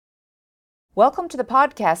Welcome to the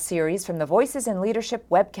podcast series from the Voices in Leadership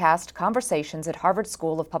webcast Conversations at Harvard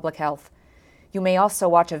School of Public Health. You may also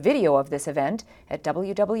watch a video of this event at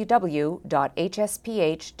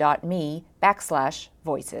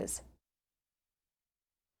www.hsph.me/voices.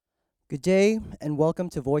 Good day and welcome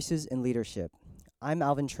to Voices in Leadership. I'm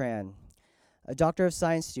Alvin Tran, a Doctor of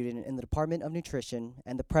Science student in the Department of Nutrition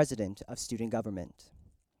and the President of Student Government.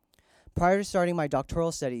 Prior to starting my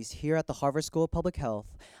doctoral studies here at the Harvard School of Public Health,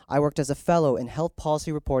 I worked as a fellow in health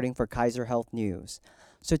policy reporting for Kaiser Health News.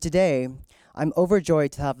 So today, I'm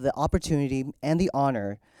overjoyed to have the opportunity and the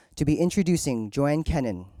honor to be introducing Joanne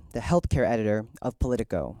Kenen, the healthcare editor of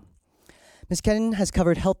Politico. Ms. Kenen has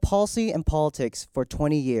covered health policy and politics for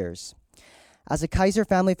 20 years. As a Kaiser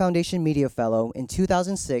Family Foundation Media Fellow in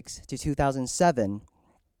 2006 to 2007,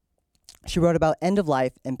 she wrote about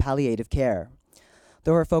end-of-life and palliative care.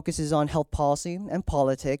 Though her focus is on health policy and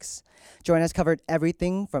politics, Joanne has covered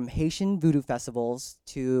everything from Haitian voodoo festivals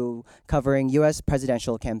to covering U.S.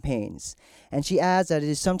 presidential campaigns. And she adds that it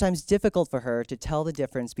is sometimes difficult for her to tell the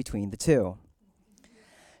difference between the two.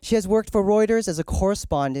 She has worked for Reuters as a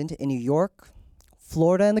correspondent in New York,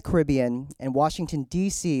 Florida and the Caribbean, and Washington,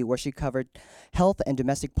 D.C., where she covered health and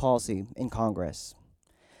domestic policy in Congress.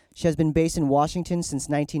 She has been based in Washington since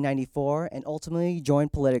 1994 and ultimately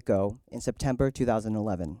joined Politico in September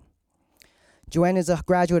 2011. Joanne is a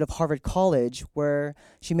graduate of Harvard College, where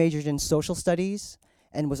she majored in social studies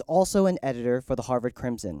and was also an editor for the Harvard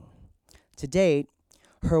Crimson. To date,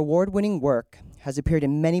 her award-winning work has appeared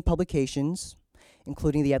in many publications,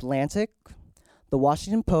 including The Atlantic, The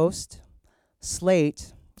Washington Post,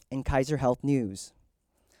 Slate, and Kaiser Health News.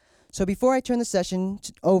 So before I turn the session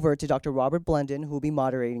over to Dr. Robert Blendon, who will be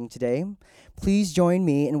moderating today, please join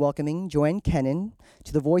me in welcoming Joanne Kenen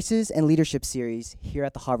to the Voices and Leadership series here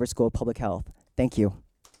at the Harvard School of Public Health. Thank you.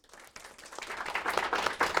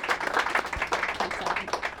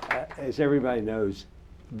 As everybody knows,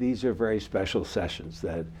 these are very special sessions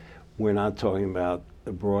that we're not talking about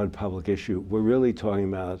a broad public issue. We're really talking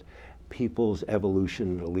about people's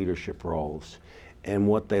evolution in leadership roles and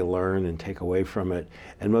what they learn and take away from it,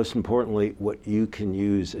 and most importantly, what you can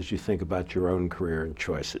use as you think about your own career and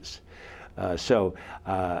choices.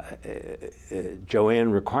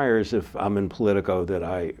 Joanne requires, if I'm in Politico, that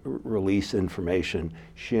I release information.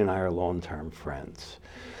 She and I are long-term friends.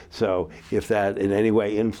 So if that in any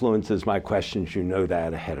way influences my questions, you know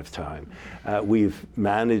that ahead of time. We've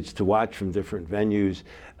managed to watch from different venues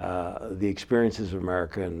the experiences of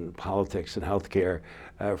American politics and healthcare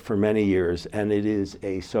for many years, and it is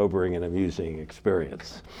a sobering and amusing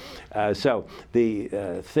experience. So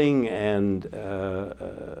the thing, and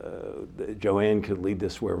Joanne could lead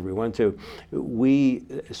this wherever we want to, we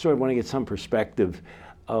sort of want to get some perspective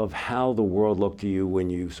of how the world looked to you when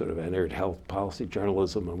you sort of entered health policy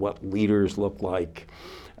journalism, and what leaders look like,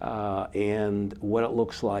 and what it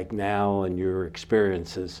looks like now and your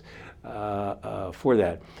experiences for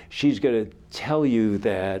that. She's going to tell you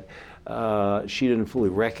that she didn't fully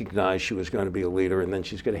recognize she was going to be a leader, and then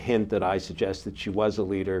she's going to hint that I suggested she was a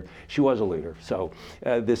leader. She was a leader. So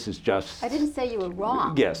this is just... I didn't say you were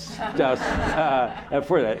wrong. Yes, just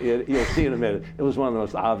for that. You'll see in a minute. It was one of the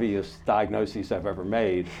most obvious diagnoses I've ever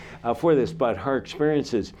made for this, but her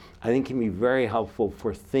experiences, I think, can be very helpful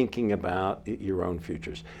for thinking about your own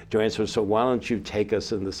futures. Joanne, so why don't you take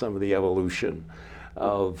us into some of the evolution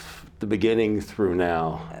of the beginning through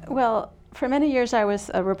now? Well, for many years I was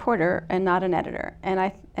a reporter and not an editor,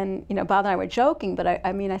 and Bob and I were joking, but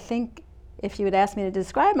I think if you had asked me to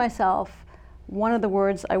describe myself, one of the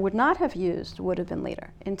words I would not have used would have been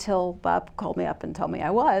leader, until Bob called me up and told me I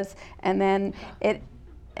was, and then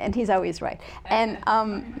and he's always right. And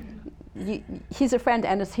he's a friend,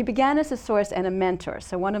 and he began as a source and a mentor.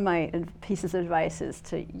 So one of my pieces of advice is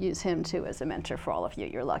to use him too as a mentor for all of you.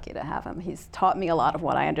 You're lucky to have him. He's taught me a lot of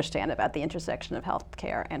what I understand about the intersection of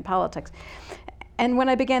healthcare and politics. And when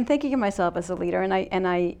I began thinking of myself as a leader, and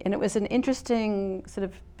it was an interesting sort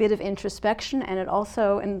of bit of introspection, and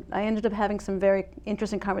I ended up having some very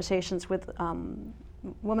interesting conversations with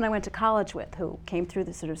woman I went to college with, who came through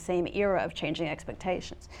the sort of same era of changing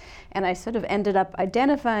expectations. And I sort of ended up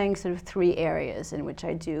identifying sort of three areas in which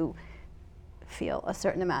I do feel a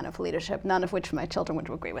certain amount of leadership, none of which my children would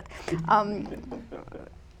agree with. I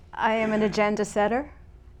am an agenda setter,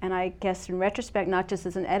 and I guess in retrospect, not just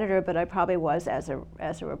as an editor, but I probably was as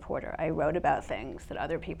a reporter. I wrote about things that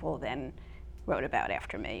other people then wrote about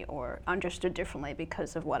after me or understood differently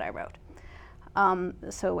because of what I wrote.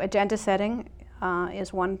 So agenda setting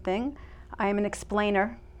is one thing. I am an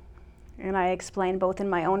explainer, and I explain both in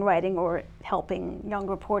my own writing or helping young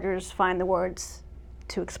reporters find the words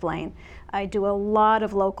to explain. I do a lot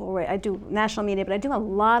of I do national media, but I do a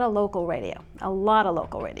lot of local radio,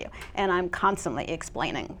 and I'm constantly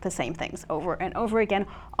explaining the same things over and over again,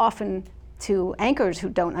 often to anchors who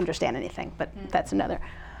don't understand anything, but that's another.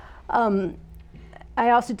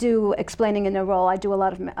 I also do explaining in a role. I do a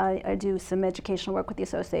lot of, I do some educational work with the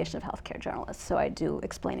Association of Healthcare Journalists, so I do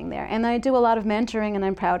explaining there. And I do a lot of mentoring, and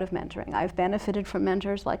I'm proud of mentoring. I've benefited from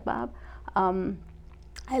mentors like Bob.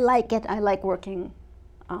 I like it. I like working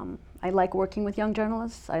with young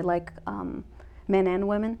journalists. I like men and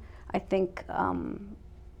women. I think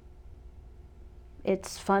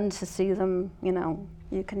it's fun to see them,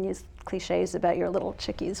 you can use cliches about your little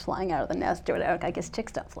chickies flying out of the nest or whatever. I guess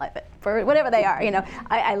chicks don't fly, but bird, whatever they are,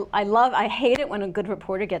 I hate it when a good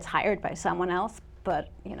reporter gets hired by someone else, but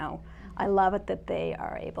I love it that they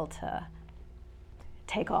are able to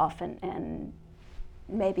take off and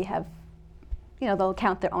maybe have, they'll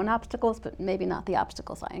count their own obstacles, but maybe not the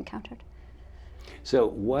obstacles I encountered. So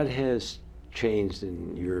what has changed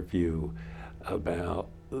in your view about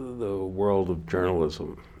the world of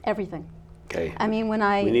journalism? Everything. Okay. I mean, we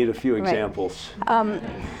need a few examples. Right.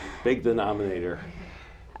 Big denominator.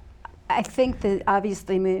 I think that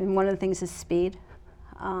obviously one of the things is speed.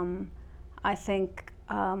 I think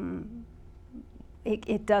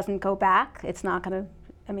it doesn't go back. It's not going to.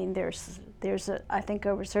 I mean, there's I think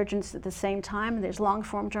a resurgence at the same time. There's long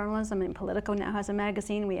form journalism. I mean, Politico now has a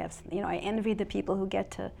magazine. We have, I envy the people who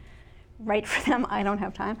get to write for them. I don't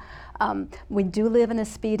have time. We do live in a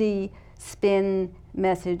speedy spin,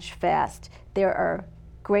 message fast. There are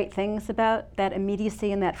great things about that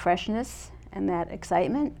immediacy and that freshness and that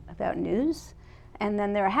excitement about news. And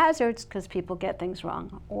then there are hazards because people get things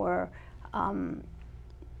wrong or, and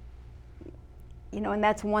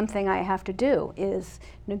that's one thing I have to do is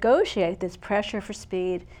negotiate this pressure for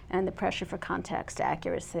speed and the pressure for context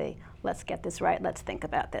accuracy. Let's get this right, let's think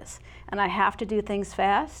about this. And I have to do things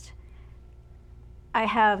fast. I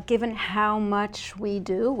have, given how much we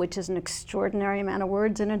do, which is an extraordinary amount of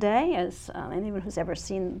words in a day, as anyone who's ever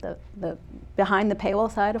seen the behind the paywall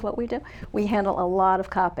side of what we do, we handle a lot of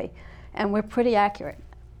copy, and we're pretty accurate.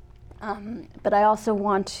 But I also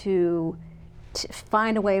want to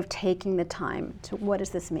find a way of taking the time to, what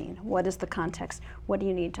does this mean? What is the context? What do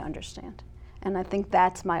you need to understand? And I think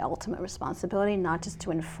that's my ultimate responsibility, not just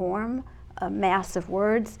to inform a mass of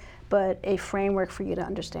words, but a framework for you to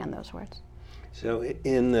understand those words. So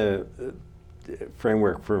in the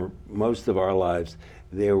framework for most of our lives,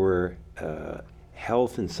 there were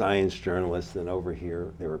health and science journalists, and over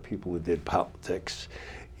here there were people who did politics.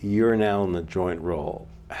 You're now in the joint role.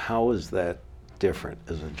 How is that different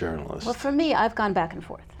as a journalist? Well, for me, I've gone back and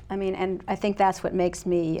forth. I mean, and I think that's what makes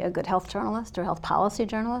me a good health journalist or health policy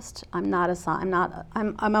journalist. I'm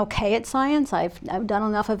okay at science. I've done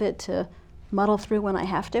enough of it to muddle through when I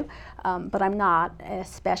have to, but I'm not a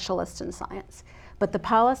specialist in science. But the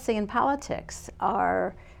policy and politics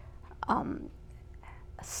are,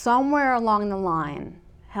 somewhere along the line,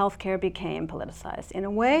 healthcare became politicized in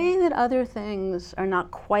a way that other things are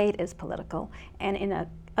not quite as political, and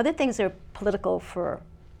other things are political for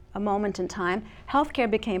a moment in time.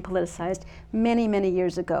 Healthcare became politicized many, many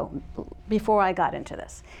years ago, before I got into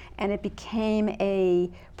this. And it became a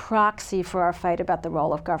proxy for our fight about the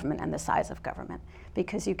role of government and the size of government.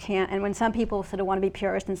 Because you can't, and when some people sort of want to be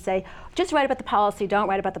purist and say, just write about the policy, don't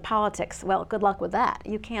write about the politics, well, good luck with that.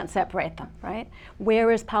 You can't separate them, right?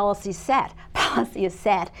 Where is policy set? Policy is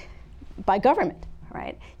set by government,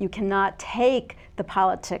 right? You cannot take the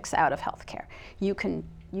politics out of healthcare. You can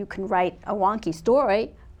write a wonky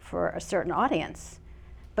story for a certain audience,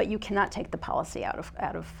 but you cannot take the policy out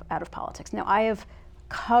of politics. Now, I have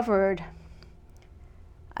covered,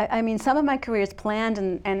 I mean, some of my career is planned,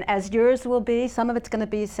 and as yours will be, some of it's going to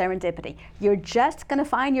be serendipity. You're just going to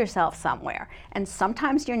find yourself somewhere, and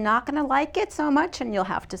sometimes you're not going to like it so much, and you'll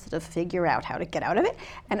have to sort of figure out how to get out of it,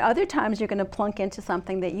 and other times you're going to plunk into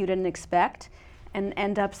something that you didn't expect and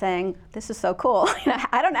end up saying, this is so cool.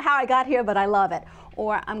 I don't know how I got here, but I love it.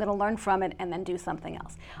 Or I'm going to learn from it and then do something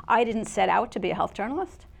else. I didn't set out to be a health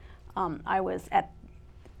journalist. I was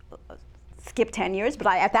skip 10 years, but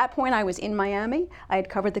at that point I was in Miami. I had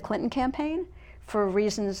covered the Clinton campaign for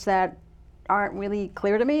reasons that aren't really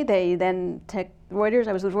clear to me. They then took Reuters,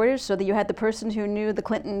 I was with Reuters, so that you had the person who knew the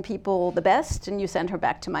Clinton people the best, and you sent her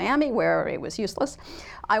back to Miami where it was useless.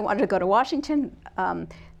 I wanted to go to Washington.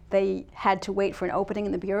 They had to wait for an opening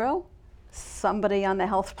in the bureau. Somebody on the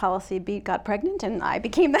health policy beat got pregnant, and I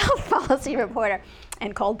became the health policy reporter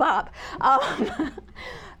and called Bob.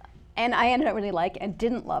 And I ended up really liking and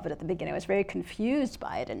didn't love it at the beginning. I was very confused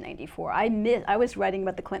by it in '94. I was writing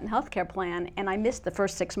about the Clinton healthcare plan, and I missed the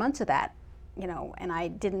first 6 months of that and I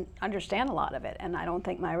didn't understand a lot of it, and I don't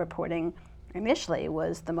think my reporting initially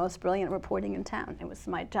was the most brilliant reporting in town. It was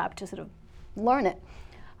my job to sort of learn it.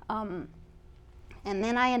 And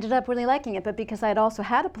then I ended up really liking it, but because I had also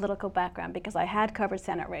had a political background, because I had covered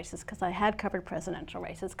Senate races, because I had covered presidential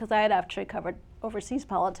races, because I had actually covered overseas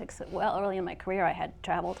politics well early in my career. I had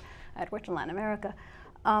traveled, I had worked in Latin America.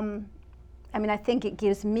 I think it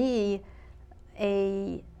gives me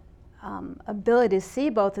a ability to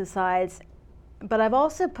see both the sides, but I've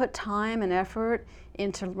also put time and effort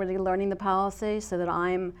into really learning the policy so that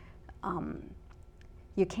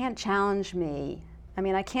you can't challenge me.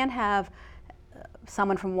 I can't have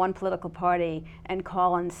someone from one political party and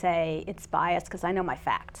call and say it's biased because I know my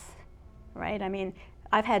facts, right?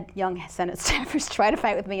 I've had young Senate staffers try to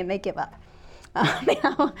fight with me and they give up.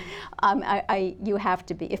 You have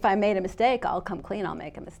to be, if I made a mistake, I'll come clean, I'll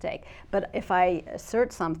make a mistake. But if I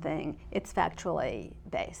assert something, it's factually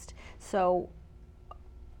based. So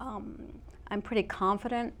I'm pretty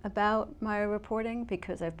confident about my reporting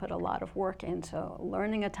because I've put a lot of work into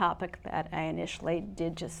learning a topic that I initially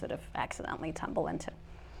did just sort of accidentally tumble into.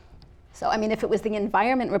 So, if it was the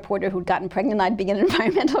environment reporter who'd gotten pregnant, I'd be an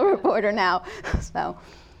environmental reporter now. So.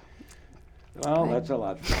 Well, that's a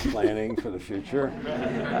lot for planning for the future.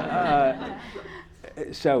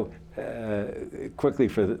 Quickly,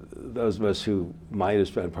 for those of us who might have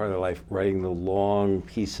spent part of their life writing the long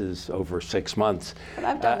pieces over 6 months. But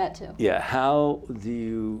I've done that too. Yeah, how do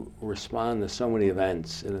you respond to so many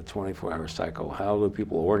events in a 24-hour cycle? How do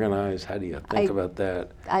people organize? How do you think about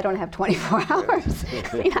that? I don't have 24 hours.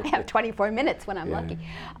 I have 24 minutes when I'm lucky.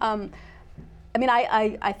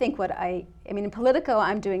 I think in Politico,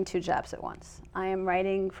 I'm doing 2 jobs at once. I am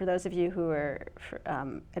writing, for those of you who are,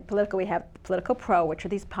 at Politico, we have Politico Pro, which are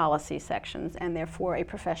these policy sections, and they're for a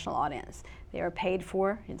professional audience. They are paid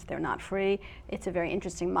for, they're not free. It's a very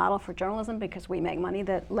interesting model for journalism because we make money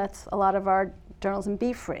that lets a lot of our journalism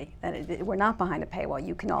be free. We're not behind a paywall.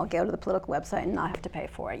 You can all go to the Politico website and not have to pay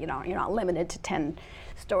for it. You're not limited to 10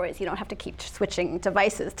 stories. You don't have to keep switching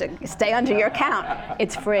devices to stay under your account.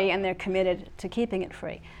 It's free, and they're committed to keeping it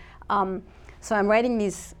free. So I'm writing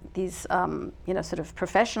these sort of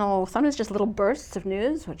professional, sometimes just little bursts of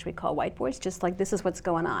news, which we call whiteboards, just like this is what's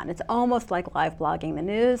going on. It's almost like live blogging the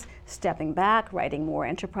news, stepping back, writing more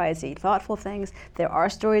enterprisey, thoughtful things. There are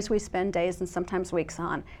stories we spend days and sometimes weeks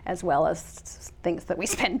on, as well as things that we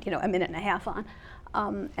spend a minute and a half on.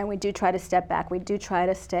 And we do try to step back. We do try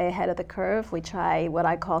to stay ahead of the curve. We try what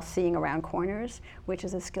I call seeing around corners, which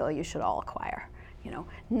is a skill you should all acquire.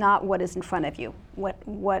 Not what is in front of you,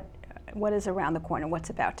 what is around the corner, what's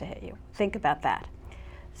about to hit you. Think about that.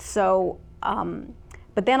 So,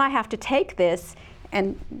 but then I have to take this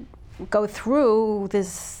and go through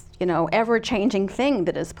this, ever-changing thing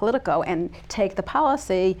that is Politico and take the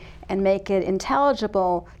policy and make it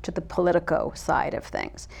intelligible to the Politico side of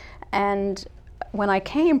things. And when I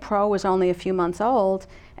came, Pro was only a few months old,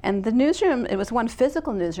 and the newsroom, it was one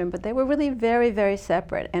physical newsroom, but they were really very, very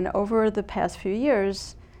separate. And over the past few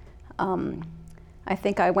years, I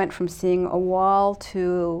think I went from seeing a wall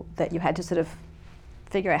to that you had to sort of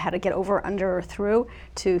figure out how to get over, under, or through,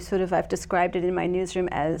 to sort of, I've described it in my newsroom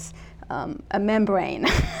as a membrane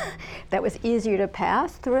that was easier to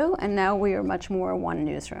pass through, and now we are much more one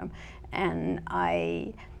newsroom. And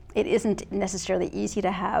it isn't necessarily easy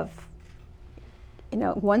to have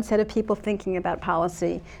one set of people thinking about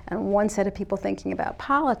policy and one set of people thinking about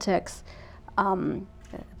politics,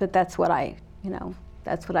 but that's what I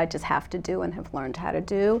just have to do and have learned how to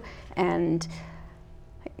do. And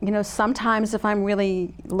sometimes if I'm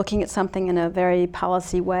really looking at something in a very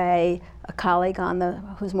policy way, a colleague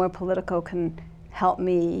who's more Politico can help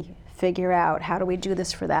me figure out how do we do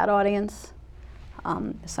this for that audience.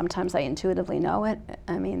 Sometimes I intuitively know it.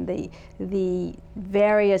 The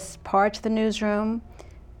various parts of the newsroom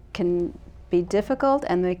can be difficult,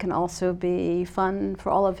 and they can also be fun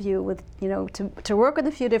for all of you with, to work with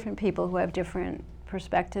a few different people who have different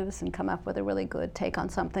perspectives and come up with a really good take on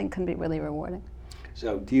something can be really rewarding.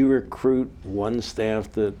 So do you recruit one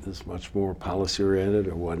staff that is much more policy-oriented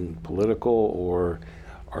or one political, or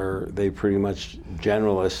are they pretty much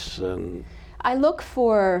generalists? And I look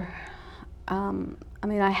for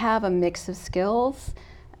I have a mix of skills.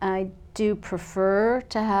 I do prefer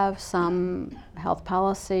to have some health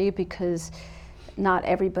policy because not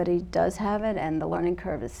everybody does have it, and the learning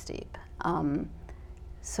curve is steep.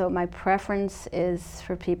 So my preference is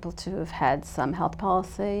for people to have had some health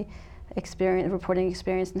policy experience, reporting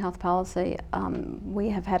experience in health policy. We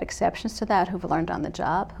have had exceptions to that who've learned on the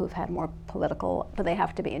job, who've had more political, but they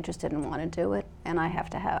have to be interested and want to do it, and I have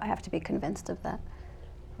to be convinced of that.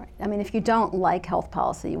 Right. I mean, if you don't like health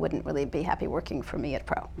policy, you wouldn't really be happy working for me at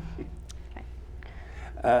Pro.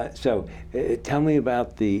 Tell me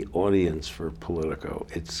about the audience for Politico.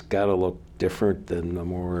 It's got to look different than the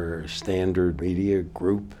more standard media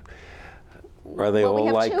group. Are they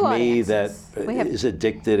all like me that is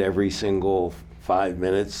addicted every single 5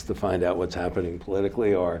 minutes to find out what's happening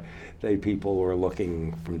politically? Or are they people who are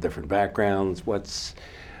looking from different backgrounds? What's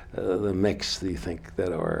the mix, do you think,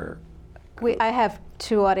 that are? I have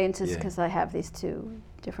two audiences because I have these two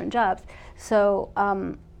different jobs. So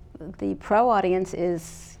the Pro audience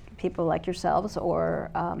is people like yourselves, or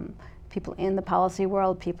people in the policy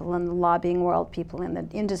world, people in the lobbying world, people in the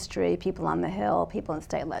industry, people on the Hill, people in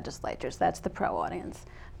state legislatures. That's the Pro audience.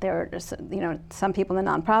 There are some people in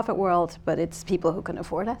the nonprofit world, but it's people who can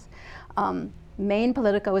afford us. Main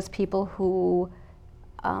Politico is people who,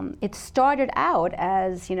 it started out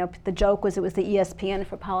as, the joke was it was the ESPN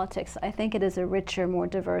for politics. I think it is a richer, more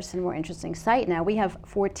diverse, and more interesting site now. We have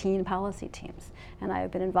 14 policy teams, and I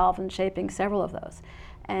have been involved in shaping several of those.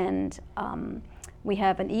 And we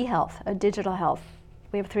have an e-health, a digital health.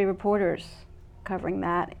 We have 3 reporters covering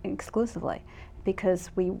that exclusively,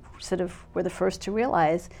 because we sort of were the first to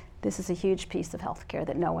realize this is a huge piece of healthcare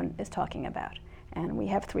that no one is talking about. And we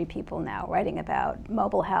have 3 people now writing about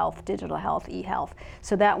mobile health, digital health, e-health,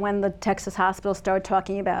 so that when the Texas hospitals started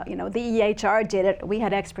talking about, the EHR did it, we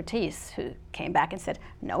had expertise who came back and said,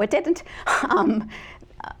 no, it didn't.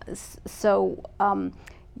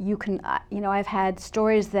 You can, I've had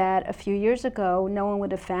stories that a few years ago no one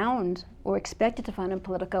would have found or expected to find in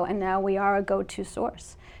Politico, and now we are a go-to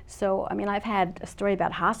source. So, I've had a story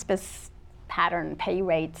about hospice pattern pay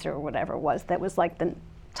rates or whatever it was that was like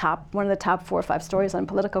one of the top 4 or 5 stories on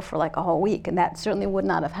Politico for like a whole week, and that certainly would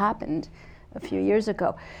not have happened a few years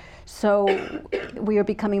ago. So we are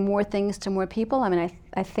becoming more things to more people.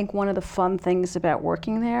 I think one of the fun things about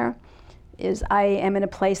working there is I am in a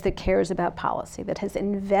place that cares about policy, that has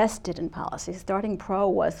invested in policy. Starting Pro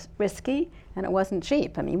was risky and it wasn't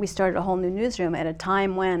cheap. We started a whole new newsroom at a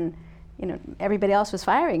time when everybody else was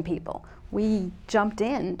firing people. We jumped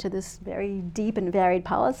into this very deep and varied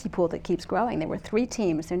policy pool that keeps growing. There were 3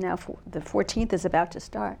 teams, and now the 14th is about to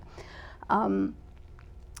start.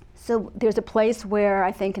 So there's a place where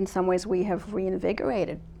I think in some ways we have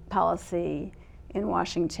reinvigorated policy in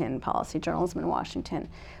Washington, policy journalism in Washington.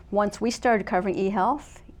 Once we started covering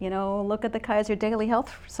e-health, look at the Kaiser Daily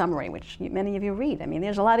Health Summary, which many of you read.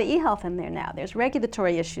 There's a lot of e-health in there now. There's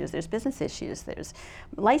regulatory issues, there's business issues, there's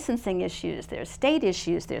licensing issues, there's state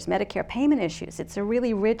issues, there's Medicare payment issues. It's a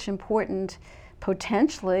really rich, important,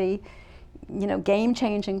 potentially,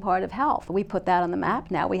 game-changing part of health. We put that on the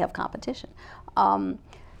map, now we have competition.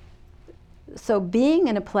 So being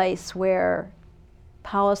in a place where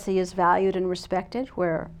policy is valued and respected,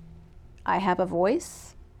 where I have a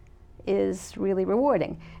voice, is really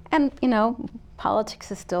rewarding. And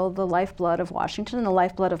politics is still the lifeblood of Washington and the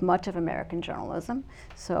lifeblood of much of American journalism.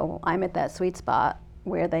 So I'm at that sweet spot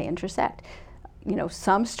where they intersect.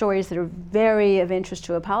 Some stories that are very of interest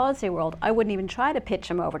to a policy world, I wouldn't even try to pitch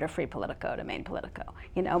them over to Free Politico, to Main Politico.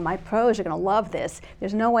 My pros are going to love this.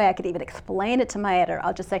 There's no way I could even explain it to my editor.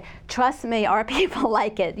 I'll just say, trust me, our people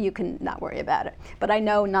like it. You can not worry about it. But I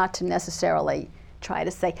know not to necessarily try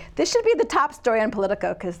to say, this should be the top story on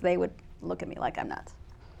Politico, because they would look at me like I'm nuts,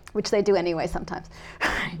 which they do anyway sometimes.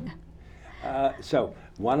 So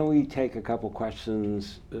why don't we take a couple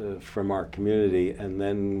questions from our community, and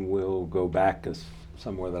then we'll go back to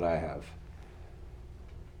somewhere that I have.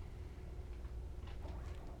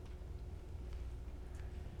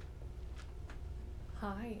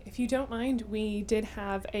 Hi, if you don't mind, we did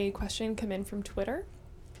have a question come in from Twitter.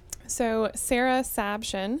 So Sarah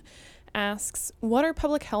Sabshin asks, what are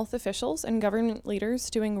public health officials and government leaders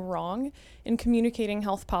doing wrong in communicating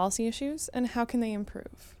health policy issues, and how can they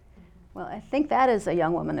improve? Well, I think that is a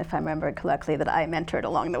young woman, if I remember correctly, that I mentored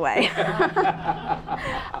along the way.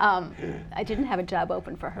 I didn't have a job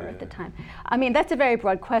open for her at the time. That's a very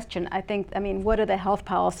broad question. I think, what are the health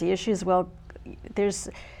policy issues? Well,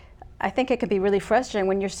 I think it can be really frustrating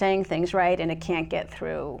when you're saying things right and it can't get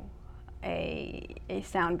through a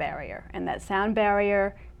sound barrier. And that sound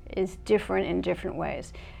barrier is different in different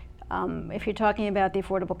ways. If you're talking about the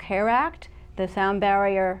Affordable Care Act, the sound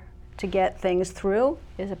barrier to get things through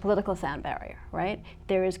is a political sound barrier, right?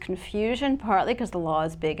 There is confusion, partly because the law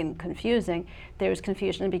is big and confusing. There's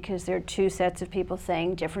confusion because there are 2 sets of people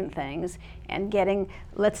saying different things and getting,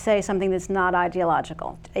 let's say, something that's not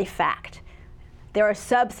ideological, a fact. There are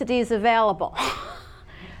subsidies available.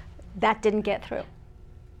 That didn't get through,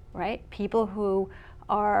 right? People who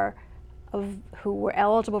were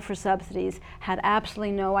eligible for subsidies had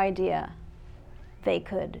absolutely no idea they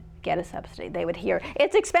could get a subsidy. They would hear,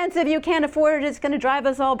 it's expensive, you can't afford it, it's going to drive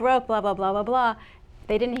us all broke, blah, blah, blah, blah, blah.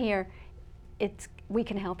 They didn't hear, we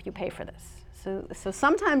can help you pay for this. So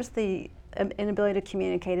sometimes the inability to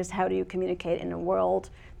communicate is, how do you communicate in a world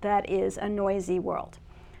that is a noisy world?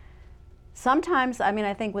 Sometimes,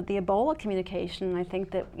 I think with the Ebola communication, I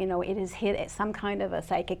think that, it has hit some kind of a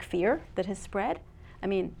psychic fear that has spread.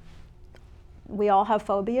 We all have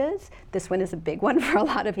phobias. This one is a big one for a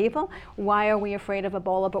lot of people. Why are we afraid of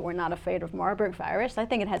Ebola, but we're not afraid of Marburg virus? I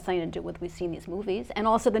think it has something to do with we've seen these movies. And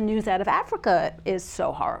also the news out of Africa is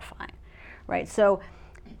so horrifying, right? So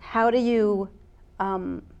how do you,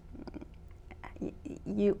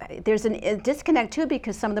 there's a disconnect too,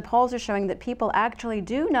 because some of the polls are showing that people actually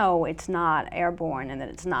do know it's not airborne and that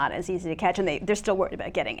it's not as easy to catch, and they're still worried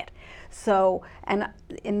about getting it. So, and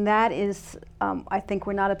that is, I think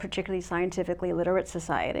we're not a particularly scientifically literate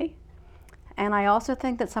society. And I also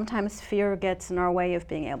think that sometimes fear gets in our way of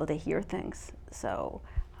being able to hear things. So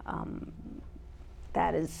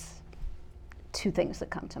that is two things that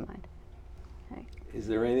come to mind. Okay. Is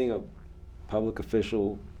there anything a public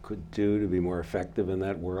official could do to be more effective in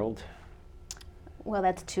that world? Well,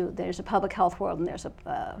 that's two. There's a public health world and there's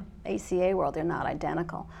a ACA world. They're not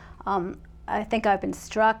identical. I think I've been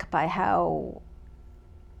struck by how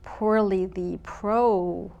poorly the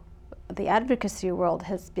advocacy world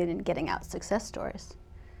has been in getting out success stories.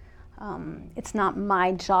 It's not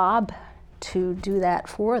my job to do that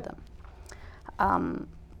for them.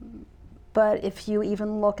 But if you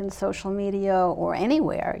even look in social media or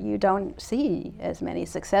anywhere, you don't see as many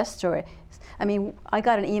success stories. I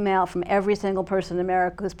got an email from every single person in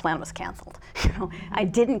America whose plan was canceled. I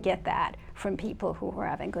didn't get that from people who were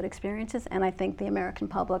having good experiences, and I think the American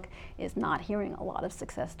public is not hearing a lot of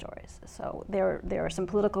success stories. So there are some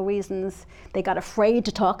political reasons. They got afraid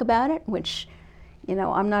to talk about it, which,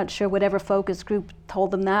 I'm not sure whatever focus group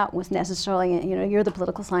told them that was necessarily, you're the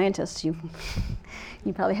political scientist.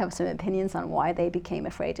 You probably have some opinions on why they became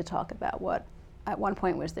afraid to talk about what at one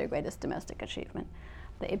point was their greatest domestic achievement.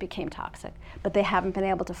 It became toxic. But they haven't been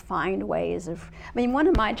able to find ways of, one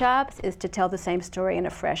of my jobs is to tell the same story in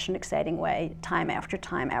a fresh and exciting way time after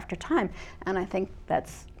time after time. And I think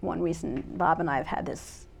that's one reason Bob and I have had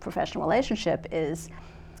this professional relationship is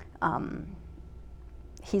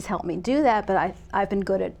he's helped me do that, but I've been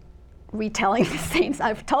good at retelling the same.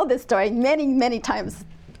 I've told this story many, many times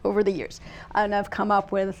over the years. And I've come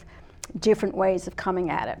up with different ways of coming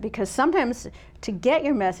at it, because sometimes to get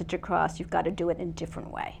your message across, you've got to do it in a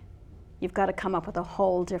different way. You've got to come up with a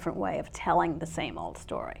whole different way of telling the same old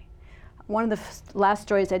story. One of the last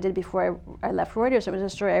stories I did before I left Reuters, it was a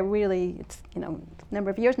story it's a number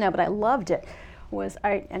of years now, but I loved it,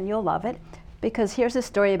 and you'll love it, because here's a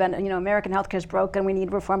story about, American healthcare is broken, we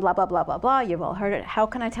need reform, blah, blah, blah, blah, blah. You've all heard it. How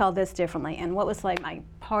can I tell this differently? And what was like my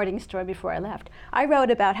parting story before I left? I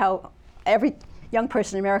wrote about how every young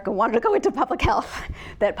person in America wanted to go into public health,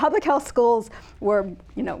 that public health schools were,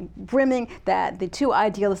 brimming, that the two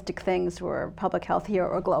idealistic things were public health here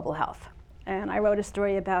or global health. And I wrote a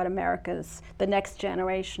story about the next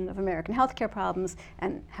generation of American healthcare problems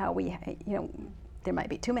and how we, there might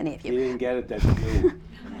be too many of you. You didn't get it, that's you.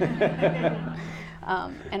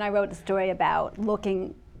 And I wrote a story about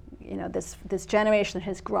looking, this generation that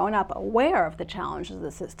has grown up aware of the challenges of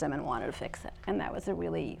the system and wanted to fix it. And that was a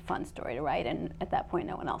really fun story to write, and at that point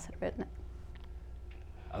no one else had written it.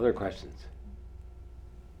 Other questions?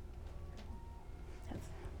 Yes.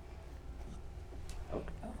 Okay.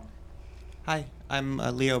 Hi, I'm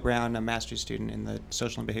Leo Brown, a master's student in the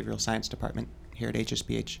Social and Behavioral Science Department here at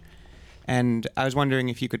HSBH. And I was wondering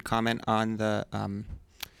if you could comment on the,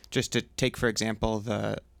 just to take, for example,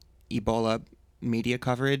 the Ebola media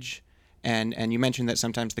coverage. And you mentioned that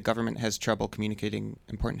sometimes the government has trouble communicating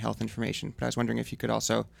important health information. But I was wondering if you could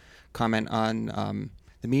also comment on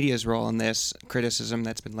the media's role in this, criticism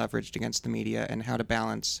that's been leveraged against the media, and how to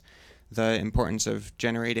balance the importance of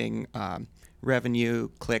generating revenue,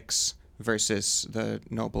 clicks, versus the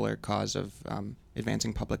nobler cause of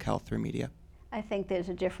advancing public health through media. I think there's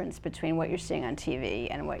a difference between what you're seeing on TV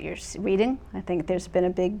and what you're reading. I think there's been a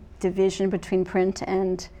big division between print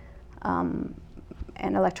and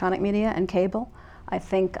electronic media and cable. I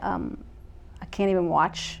think I can't even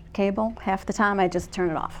watch cable half the time. I just turn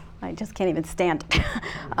it off. I just can't even stand it.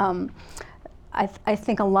 I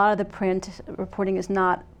think a lot of the print reporting is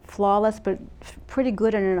not flawless, but pretty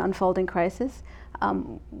good in an unfolding crisis.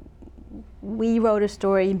 We wrote a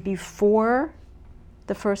story before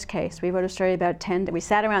the first case. We wrote a story about we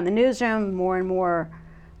sat around the newsroom, more and more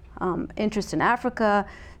interest in Africa.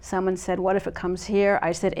 Someone said, what if it comes here?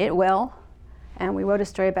 I said, it will. And we wrote a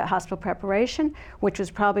story about hospital preparation, which was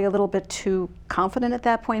probably a little bit too confident at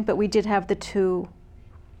that point, but we did have the 2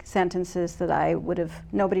 sentences that I would have,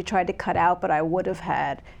 nobody tried to cut out, but I would have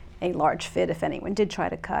had a large fit if anyone did try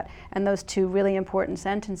to cut. And those 2 really important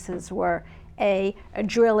sentences were A, a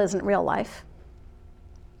drill isn't real life,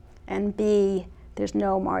 and B, there's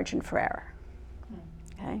no margin for error.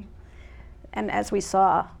 Okay? And as we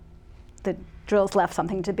saw, the drills left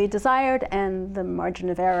something to be desired, and the margin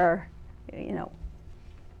of error,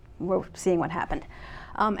 we're seeing what happened.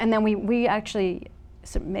 And then we actually,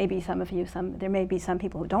 so maybe some of you, there may be some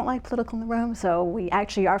people who don't like political in the room, so we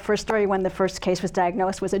actually, our first story when the first case was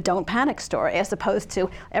diagnosed was a don't panic story, as opposed to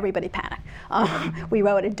everybody panic. We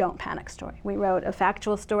wrote a don't panic story. We wrote a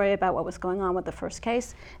factual story about what was going on with the first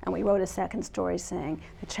case, and we wrote a second story saying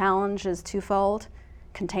the challenge is twofold: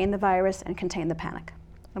 contain the virus and contain the panic.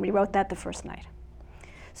 And we wrote that the first night.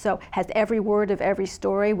 So has every word of every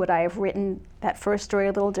story, would I have written that first story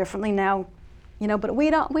a little differently now? But we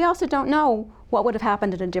also don't know what would have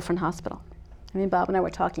happened at a different hospital. I mean, Bob and I were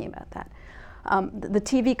talking about that. The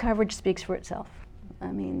TV coverage speaks for itself.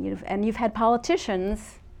 I mean, you've had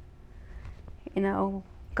politicians, go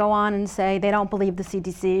on and say they don't believe the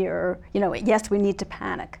CDC, or, yes, we need to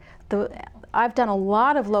panic. I did a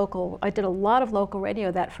lot of local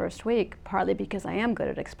radio that first week, partly because I am good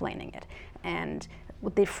at explaining it. And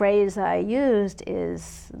the phrase I used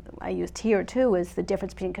here too, is the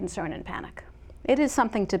difference between concern and panic. It is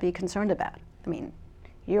something to be concerned about. I mean,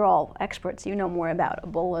 you're all experts. You know more about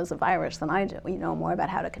Ebola as a virus than I do. You know more about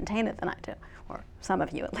how to contain it than I do, or some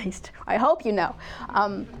of you at least. I hope you know.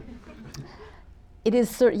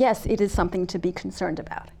 Yes, it is something to be concerned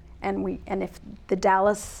about. And if the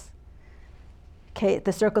Dallas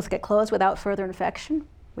the circles get closed without further infection,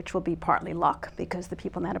 which will be partly luck because the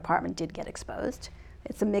people in that apartment did get exposed.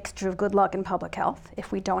 It's a mixture of good luck and public health.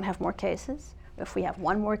 If we don't have more cases, if we have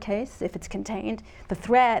one more case, if it's contained, the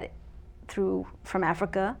threat from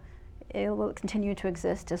Africa, it will continue to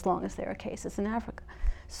exist as long as there are cases in Africa.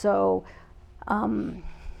 So, some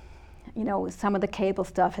of the cable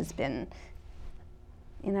stuff has been,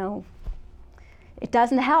 it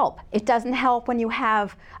doesn't help. It doesn't help when you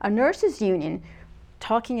have a nurses' union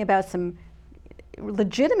talking about some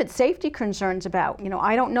legitimate safety concerns about,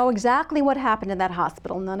 I don't know exactly what happened in that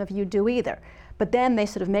hospital, none of you do either. But then they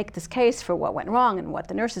sort of make this case for what went wrong and what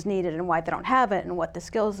the nurses needed and why they don't have it and what the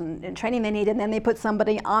skills and training they need, and then they put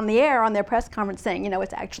somebody on the air on their press conference saying,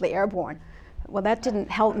 it's actually airborne. Well, that didn't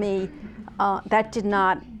help me. That did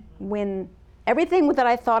not win everything that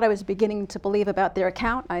I thought I was beginning to believe about their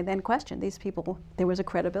account. I then questioned these people. There was a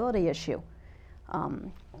credibility issue.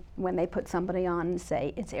 When they put somebody on and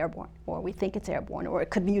say it's airborne, or we think it's airborne, or it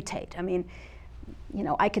could mutate. I mean,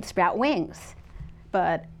 I could sprout wings,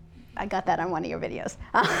 but I got that on one of your videos.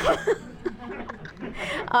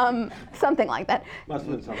 Something like that. Must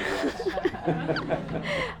have been something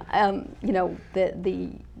else.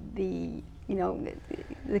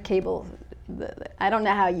 The cable. I don't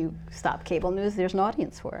know how you stop cable news. There's an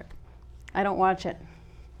audience for it. I don't watch it,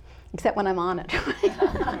 except when I'm on it.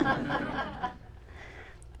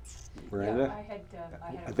 Miranda?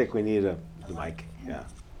 I think we need the mic. Yeah.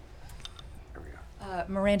 There we go.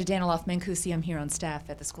 Miranda Daniloff Mancusi. I'm here on staff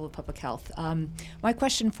at the School of Public Health. My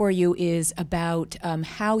question for you is about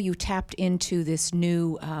how you tapped into this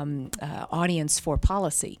new audience for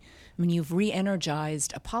policy. I mean, you've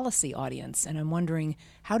re-energized a policy audience, and I'm wondering,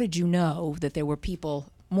 how did you know that there were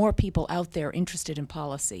more people out there interested in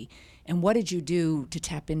policy, and what did you do to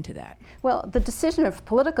tap into that? Well,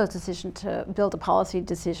 Politico's decision to build a policy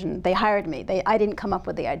decision, they hired me. I didn't come up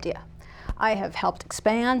with the idea. I have helped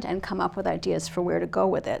expand and come up with ideas for where to go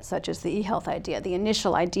with it, such as the e-health idea. The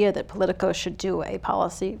initial idea that Politico should do a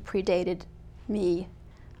policy predated me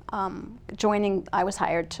joining. I was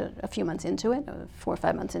hired a few months into it, 4 or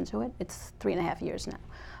 5 months into it. It's 3.5 years now.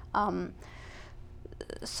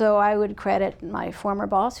 So I would credit my former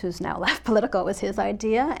boss, who's now left Politico. It was his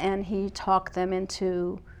idea, and he talked them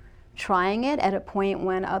into trying it at a point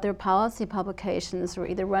when other policy publications were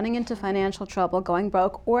either running into financial trouble, going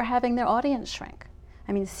broke, or having their audience shrink.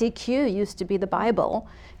 I mean, CQ used to be the Bible,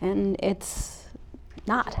 and it's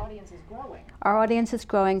not. Our audience is growing. Our audience is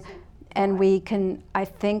growing. And we can, I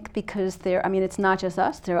think, because it's not just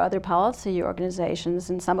us, there are other policy organizations,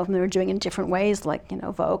 and some of them are doing it in different ways, like,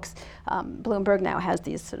 Vokes. Bloomberg now has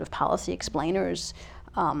these sort of policy explainers,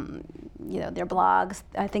 their blogs.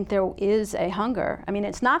 I think there is a hunger. I mean,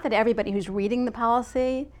 it's not that everybody who's reading the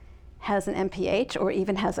policy has an MPH or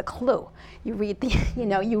even has a clue. You read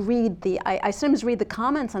I sometimes read the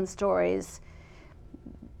comments on stories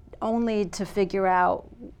only to figure out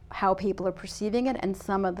how people are perceiving it, and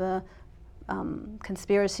some of the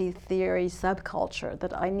conspiracy theory subculture,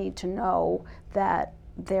 that I need to know that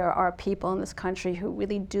there are people in this country who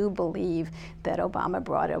really do believe that Obama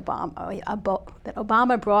brought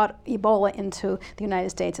Ebola into the United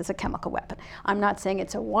States as a chemical weapon. I'm not saying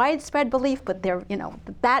it's a widespread belief, but there,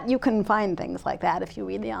 that you can find things like that if you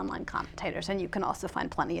read the online commentators, and you can also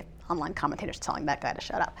find plenty of online commentators telling that guy to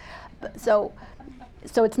shut up. So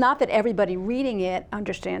it's not that everybody reading it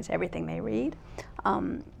understands everything they read.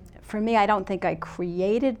 For me, I don't think I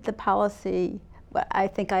created the policy, but I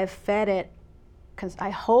think I've fed it.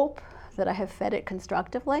 I hope that I have fed it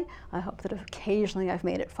constructively. I hope that occasionally I've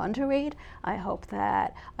made it fun to read. I hope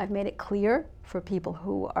that I've made it clear for people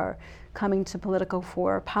who are coming to Politico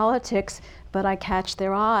for politics, but I catch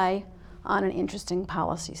their eye on an interesting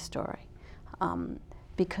policy story.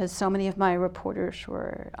 Because so many of my reporters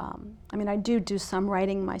were, I do some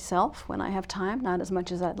writing myself when I have time, not as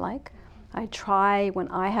much as I'd like. I try, when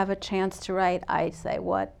I have a chance to write, I say,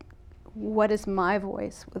 what is my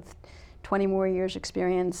voice with 20 more years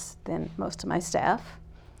experience than most of my staff?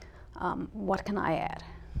 What can I add?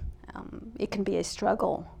 It can be a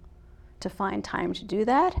struggle to find time to do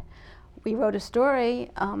that. We wrote a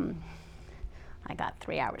story, I got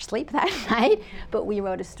 3 hours sleep that night, but we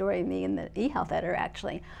wrote a story, me and the eHealth editor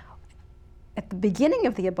actually, at the beginning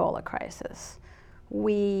of the Ebola crisis,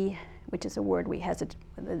 which is a word we hesitate,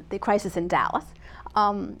 the crisis in Dallas,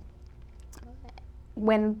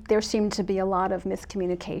 when there seemed to be a lot of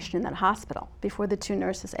miscommunication in that hospital before the two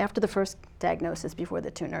nurses, after the first diagnosis, before the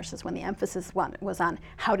two nurses, when the emphasis was on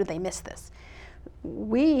how did they miss this.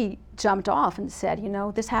 We jumped off and said,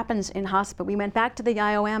 this happens in hospital. We went back to the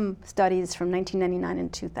IOM studies from 1999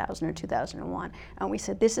 and 2000 or 2001, and we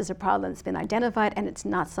said, this is a problem that's been identified and it's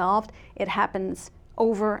not solved. It happens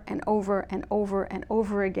over and over and over and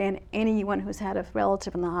over again. Anyone who's had a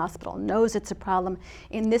relative in the hospital knows it's a problem.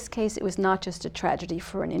 In this case, it was not just a tragedy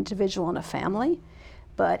for an individual and a family,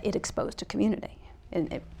 but it exposed a community,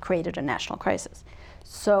 and it created a national crisis.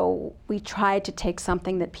 So we tried to take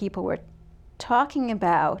something that people were talking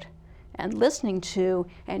about and listening to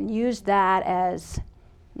and use that as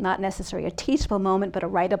not necessarily a teachable moment, but a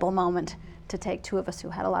writable moment to take two of us who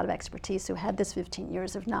had a lot of expertise, who had this 15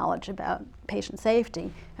 years of knowledge about patient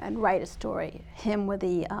safety, and write a story. Him with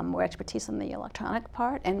the more expertise on the electronic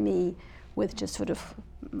part, and me with just sort of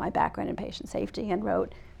my background in patient safety, and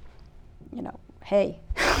wrote, hey,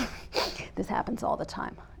 this happens all the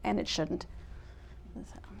time, and it shouldn't.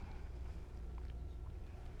 So.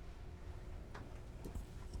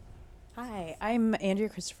 Hi, I'm Andrea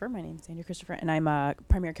Christopher. My name is Andrea Christopher, and I'm a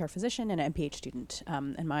primary care physician and an MPH student.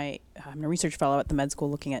 I'm a research fellow at the med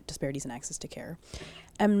school looking at disparities in access to care.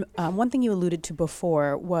 And one thing you alluded to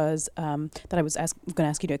before was that I was going to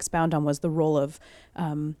ask you to expound on was the role of,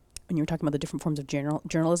 when you were talking about the different forms of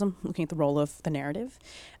journalism, looking at the role of the narrative.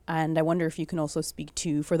 And I wonder if you can also speak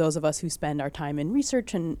to, for those of us who spend our time in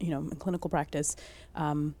research and in clinical practice,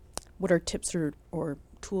 what are tips or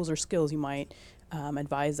tools or skills you might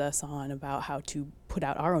advise us on about how to put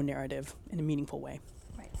out our own narrative in a meaningful way.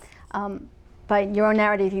 Right. By your own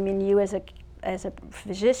narrative, you mean you as a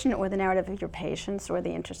physician, or the narrative of your patients, or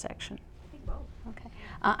the intersection? I think both. Okay.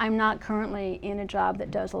 I'm not currently in a job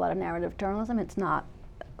that does a lot of narrative journalism. It's not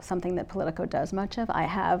something that Politico does much of. I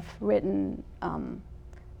have written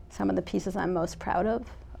some of the pieces I'm most proud of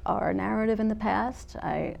are narrative in the past.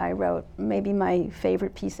 I wrote maybe my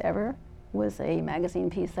favorite piece ever was a magazine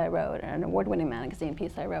piece I wrote, an award-winning magazine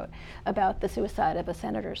piece I wrote, about the suicide of a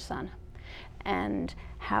senator's son, and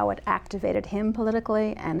how it activated him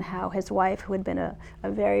politically, and how his wife, who had been a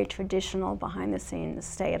very traditional, behind-the-scenes,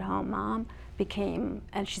 stay-at-home mom, became,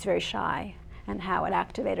 and she's very shy, and how it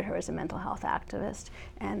activated her as a mental health activist,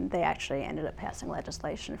 and they actually ended up passing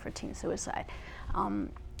legislation for teen suicide.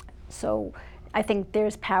 So I think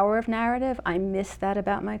there's power of narrative. I miss that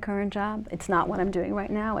about my current job. It's not what I'm doing right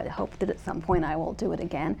now. I hope that at some point I will do it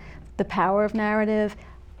again. The power of narrative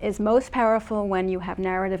is most powerful when you have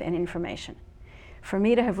narrative and information. For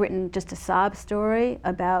me to have written just a sob story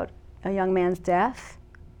about a young man's death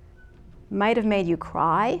might have made you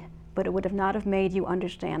cry, but it would have not have made you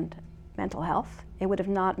understand mental health. It would have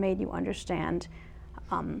not made you understand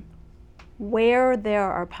where there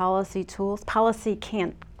are policy tools. Policy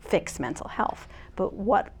can't fix mental health, but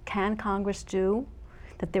what can Congress do?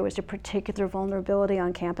 That there was a particular vulnerability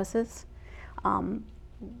on campuses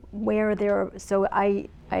where there. So I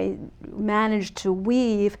managed to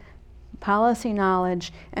weave policy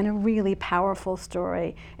knowledge and a really powerful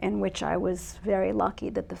story in which I was very lucky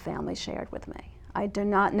that the family shared with me. I do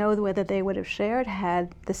not know whether they would have shared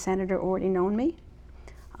had the senator already known me.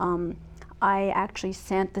 I actually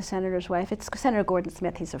sent the senator's wife, it's Senator Gordon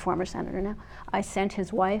Smith, he's a former senator now, I sent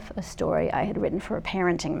his wife a story I had written for a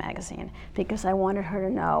parenting magazine because I wanted her to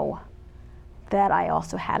know that I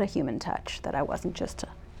also had a human touch, that I wasn't just a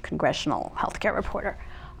congressional healthcare reporter.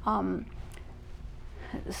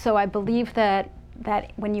 So I believe that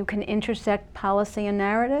when you can intersect policy and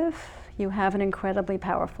narrative, you have an incredibly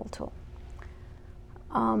powerful tool.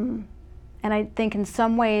 And I think in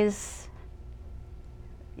some ways,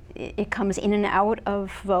 it comes in and out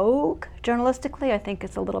of vogue journalistically. I think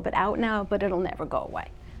it's a little bit out now, but it'll never go away.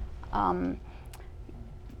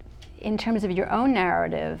 In terms of your own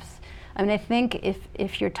narratives, I mean, I think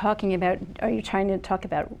if you're talking about, are you trying to talk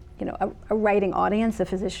about, you know, a writing audience, a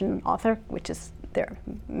physician author, which is, there are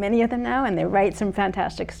many of them now, and they write some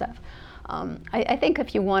fantastic stuff. I think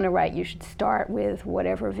if you want to write, you should start with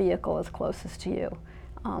whatever vehicle is closest to you.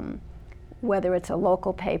 Whether it's a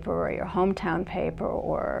local paper or your hometown paper,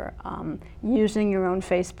 or using your own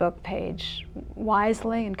Facebook page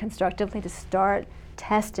wisely and constructively to start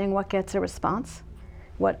testing what gets a response,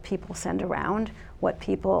 what people send around, what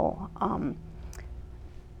people,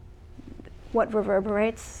 what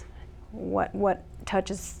reverberates, what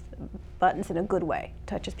touches buttons in a good way,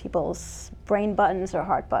 touches people's brain buttons or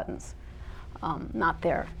heart buttons, not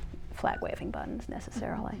their flag-waving buttons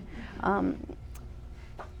necessarily.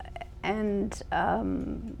 And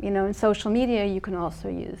you know, in social media, you can also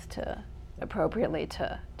use appropriately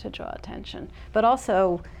to draw attention. But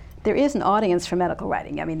also, there is an audience for medical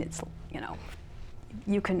writing. I mean, it's, you know,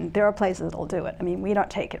 there are places that'll do it. I mean, we don't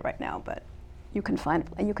take it right now, but you can find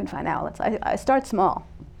outlets. I start small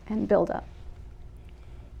and build up.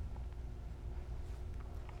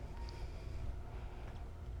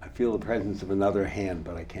 I feel the presence of another hand,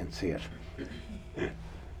 but I can't see it.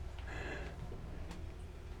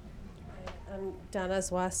 I'm Donna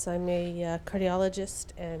Zwas. I'm a cardiologist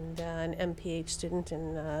and an MPH student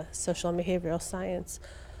in social and behavioral science.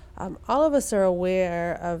 All of us are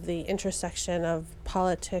aware of the intersection of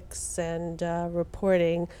politics and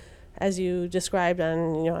reporting, as you described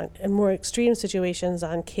on, you know, in more extreme situations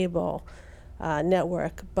on cable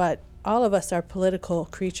network. But all of us are political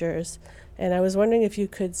creatures, and I was wondering if you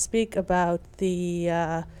could speak about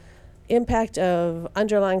the impact of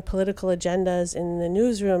underlying political agendas in the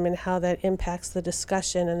newsroom and how that impacts the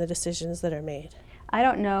discussion and the decisions that are made. I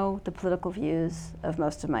don't know the political views of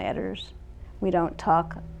most of my editors. We don't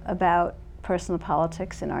talk about personal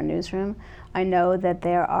politics in our newsroom. I know that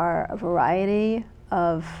there are a variety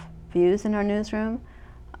of views in our newsroom.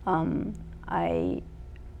 I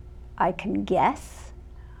can guess.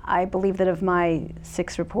 I believe that of my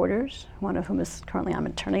 6 reporters, one of whom is currently on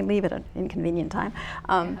maternity leave at an inconvenient time,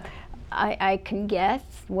 I can guess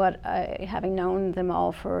having known them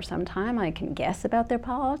all for some time, I can guess about their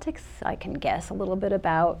politics. I can guess a little bit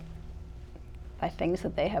by things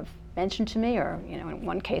that they have mentioned to me, or, you know, in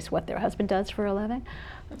one case, what their husband does for a living.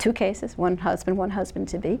 2 cases, one husband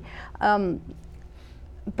to be.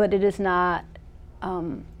 But it is not,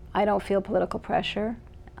 I don't feel political pressure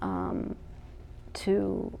and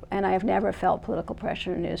I have never felt political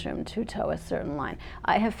pressure in a newsroom to toe a certain line.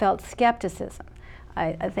 I have felt skepticism.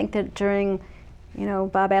 I think that during, you know,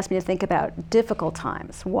 Bob asked me to think about difficult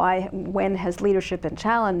times. When has leadership been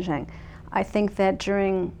challenging? I think that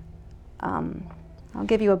during, I'll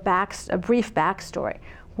give you a brief backstory.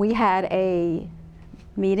 We had a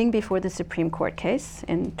meeting before the Supreme Court case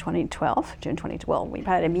in 2012, June 2012. We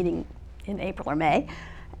had a meeting in April or May,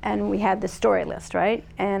 and we had the story list, right?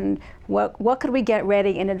 And what could we get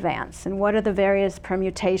ready in advance? And what are the various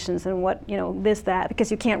permutations and what, you know, this, that,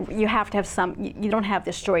 because you have to have you don't have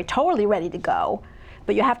the story totally ready to go,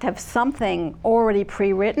 but you have to have something already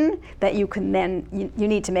pre-written that you can then, you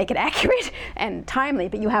need to make it accurate and timely,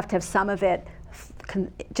 but you have to have some of it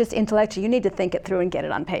just intellectually. You need to think it through and get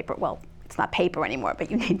it on paper. Well, it's not paper anymore, but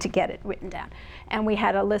you need to get it written down. And we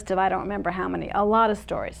had a list of, I don't remember how many, a lot of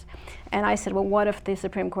stories. And I said, well, what if the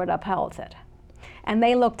Supreme Court upholds it? And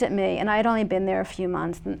they looked at me, and I had only been there a few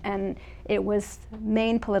months, and it was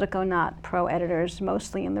main Politico, not pro editors,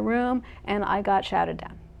 mostly in the room, and I got shouted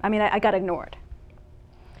down. I mean, I got ignored.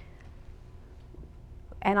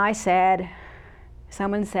 And I said,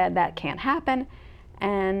 someone said that can't happen.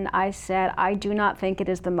 And I said, I do not think it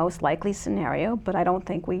is the most likely scenario, but I don't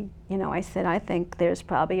think I said, I think there's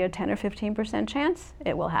probably a 10 or 15% chance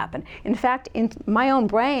it will happen. In fact, in my own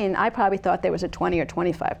brain, I probably thought there was a 20 or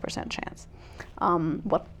 25% chance.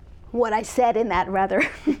 What I said in that rather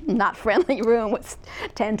not friendly room was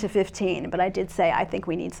 10 to 15, but I did say, I think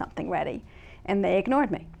we need something ready. And they ignored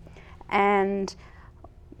me. And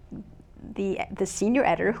the senior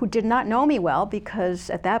editor, who did not know me well because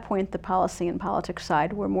at that point the policy and politics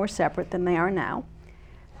side were more separate than they are now.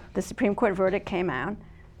 The Supreme Court verdict came out.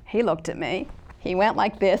 He looked at me. He went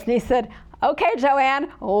like this and he said, "Okay,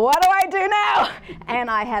 Joanne, what do I do now?" And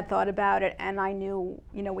I had thought about it, and I knew,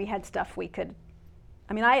 we had stuff we could.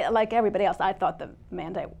 I mean, I, like everybody else, I thought the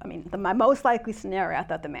mandate, my most likely scenario, I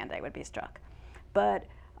thought the mandate would be struck. But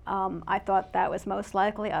I thought that was most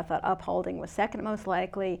likely. I thought upholding was second most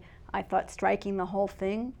likely. I thought striking the whole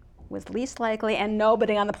thing was least likely, and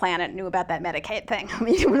nobody on the planet knew about that Medicaid thing. I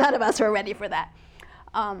mean, none of us were ready for that.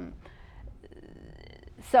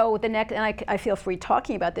 So the next, and I feel free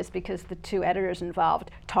talking about this because the two editors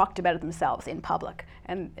involved talked about it themselves in public,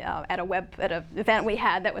 and at an event we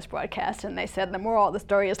had that was broadcast, and they said the moral of the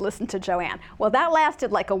story is listen to Joanne. Well, that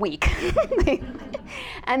lasted like a week,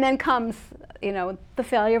 and then comes the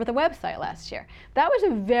failure of the website last year. That was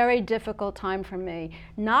a very difficult time for me,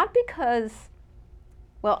 not because,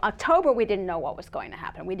 well, October we didn't know what was going to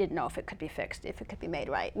happen. We didn't know if it could be fixed, if it could be made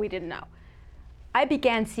right. We didn't know. I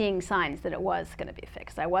began seeing signs that it was going to be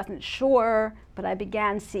fixed. I wasn't sure, but I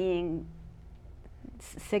began seeing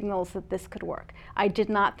signals that this could work. I did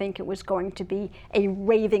not think it was going to be a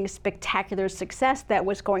raving, spectacular success that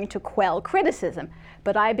was going to quell criticism,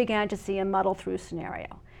 but I began to see a muddle-through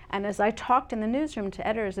scenario. And as I talked in the newsroom to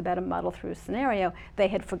editors about a muddle-through scenario, they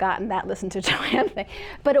had forgotten that listen to Joanne thing.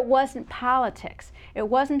 But it wasn't politics. It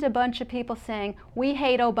wasn't a bunch of people saying, we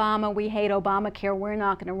hate Obama, we hate Obamacare, we're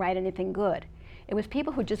not going to write anything good. It was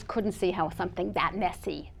people who just couldn't see how something that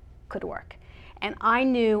messy could work. And I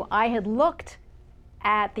knew I had looked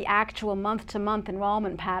at the actual month-to-month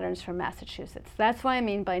enrollment patterns from Massachusetts. That's what I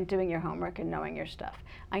mean by doing your homework and knowing your stuff.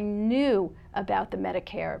 I knew about the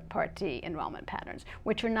Medicare Part D enrollment patterns,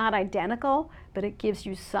 which are not identical, but it gives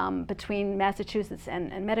you some, between Massachusetts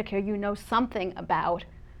and Medicare, you know something about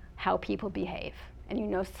how people behave, and you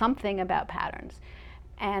know something about patterns.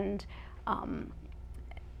 And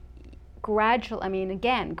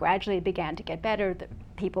gradually it began to get better. The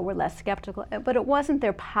people were less skeptical, but it wasn't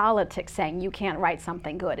their politics saying you can't write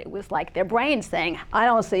something good. It was like their brains saying, I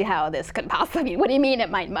don't see how this could possibly, what do you mean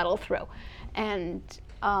it might muddle through? And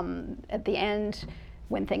at the end,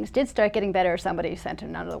 when things did start getting better, somebody sent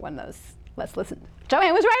another one of those, let's listen,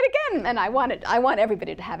 Joanne was right again. And I want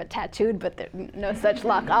everybody to have it tattooed, but there's no such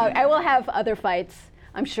luck. I will have other fights.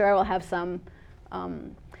 I'm sure I will have some,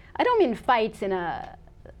 I don't mean fights in a,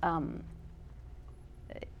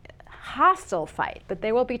 hostile fight, but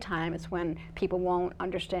there will be times when people won't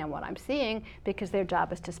understand what I'm seeing because their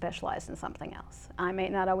job is to specialize in something else. I may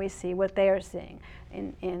not always see what they are seeing.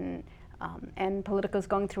 And Politico is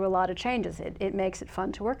going through a lot of changes. It makes it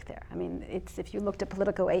fun to work there. I mean, if you looked at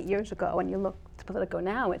Politico 8 years ago and you look at Politico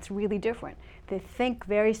now, it's really different. They think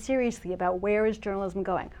very seriously about where is journalism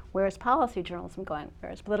going, where is policy journalism going,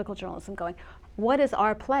 where is political journalism going, what is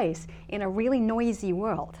our place in a really noisy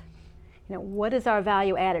world? What is our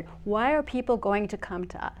value added? Why are people going to come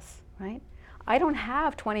to us, right? I don't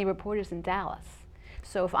have 20 reporters in Dallas.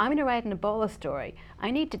 So if I'm going to write an Ebola story, I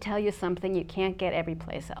need to tell you something you can't get every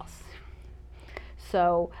place else.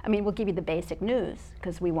 So, we'll give you the basic news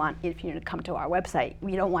because we want, if you come to our website,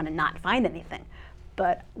 we don't want to not find anything,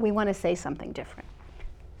 but we want to say something different.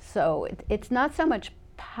 So it's not so much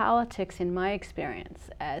politics in my experience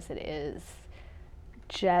as it is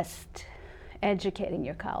just educating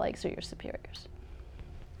your colleagues or your superiors.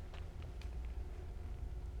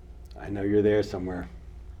 I know you're there somewhere.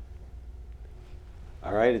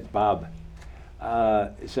 All right, it's Bob.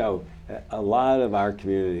 So a lot of our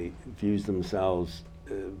community views themselves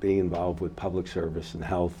being involved with public service and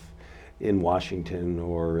health in Washington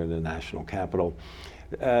or in the national capital.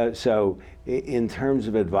 So in terms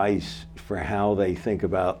of advice for how they think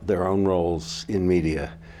about their own roles in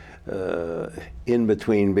media, in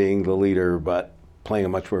between being the leader but playing a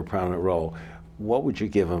much more prominent role, what would you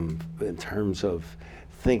give them in terms of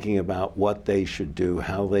thinking about what they should do,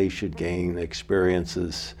 how they should gain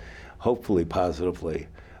experiences, hopefully positively,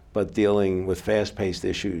 but dealing with fast-paced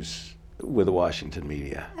issues with the Washington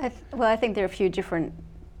media? I think there are a few different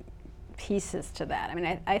pieces to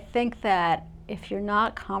that. I think that if you're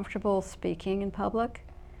not comfortable speaking in public,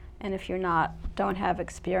 and if don't have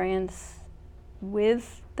experience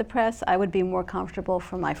with the press, I would be more comfortable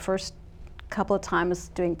for my first couple of times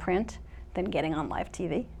doing print than getting on live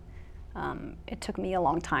TV. It took me a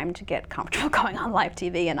long time to get comfortable going on live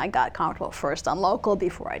TV, and I got comfortable first on local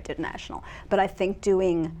before I did national. But I think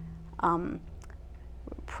doing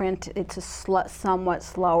print, it's somewhat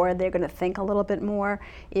slower. They're going to think a little bit more.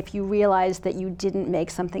 If you realize that you didn't make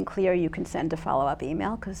something clear, you can send a follow-up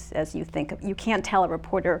email, because as you think, you can't tell a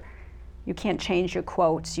reporter You can't change your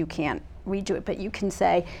quotes, you can't redo it, but you can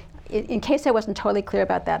say, in case I wasn't totally clear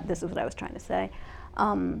about that, this is what I was trying to say.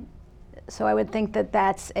 So I would think that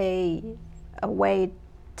that's a way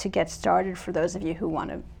to get started for those of you who want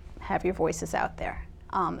to have your voices out there.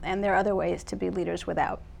 And there are other ways to be leaders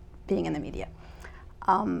without being in the media.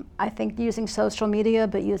 I think using social media,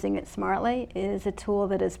 but using it smartly, is a tool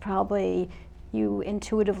that is probably,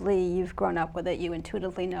 you've grown up with it, you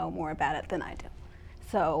intuitively know more about it than I do.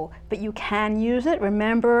 So, but you can use it.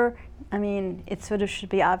 Remember, I mean, it sort of should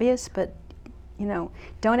be obvious, but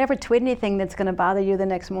don't ever tweet anything that's going to bother you the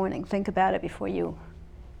next morning. Think about it before you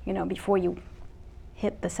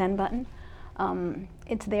hit the send button.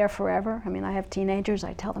 It's there forever. I mean, I have teenagers,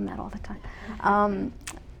 I tell them that all the time.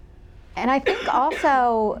 And I think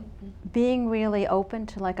also being really open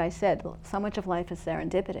to, like I said, so much of life is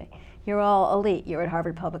serendipity. You're all elite. You're at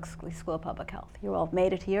Harvard Public School of Public Health. You all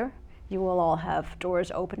made it here. You will all have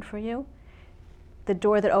doors open for you. The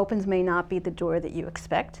door that opens may not be the door that you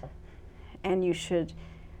expect, and you should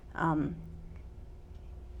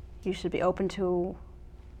be open to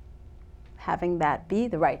having that be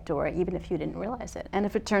the right door, even if you didn't realize it. And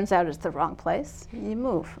if it turns out it's the wrong place, you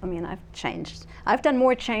move. I mean, I've changed. I've done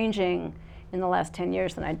more changing in the last 10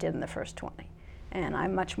 years than I did in the first 20. And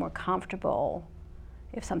I'm much more comfortable.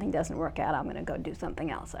 If something doesn't work out, I'm going to go do something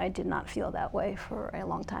else. I did not feel that way for a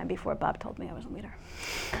long time before Bob told me I was a leader.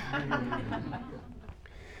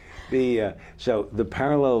 So the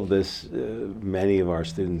parallel of this, many of our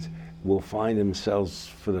students will find themselves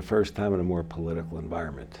for the first time in a more political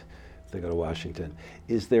environment. They go to Washington.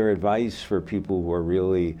 Is there advice for people who are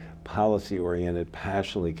really policy-oriented,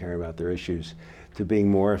 passionately caring about their issues, to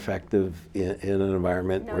being more effective in an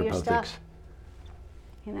environment where politics?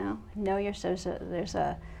 Know your stuff. There's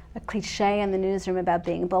a cliche in the newsroom about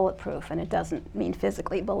being bulletproof, and it doesn't mean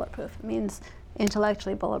physically bulletproof. It means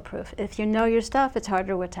intellectually bulletproof. If you know your stuff, it's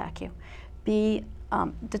harder to attack you.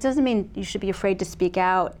 That doesn't mean you should be afraid to speak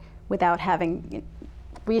out without having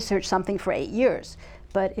researched something for 8 years.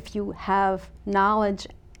 But if you have knowledge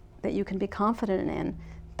that you can be confident in,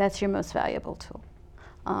 that's your most valuable tool.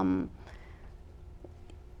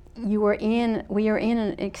 We are in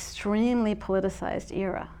an extremely politicized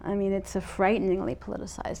era. I mean, it's a frighteningly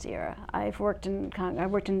politicized era. I've worked in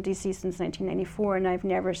DC since 1994, and I've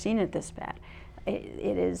never seen it this bad.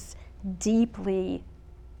 It is deeply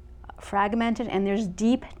fragmented, and there's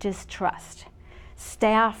deep distrust.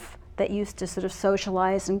 Staff that used to sort of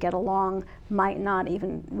socialize and get along might not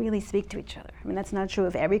even really speak to each other. I mean, that's not true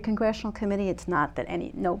of every congressional committee. It's not that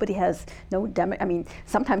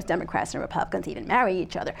sometimes Democrats and Republicans even marry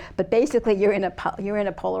each other. But basically, you're in a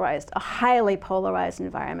highly polarized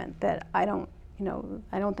environment that I don't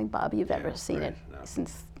think, Bob, you've ever seen it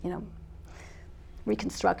since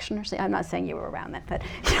Reconstruction or something. I'm not saying you were around then, but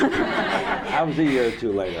I was a year or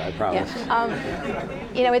two later, I promise.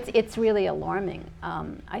 Yeah. It's really alarming.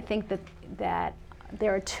 I think that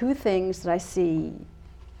there are two things that I see.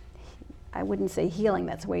 I wouldn't say healing,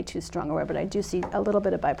 that's way too strong a word, but I do see a little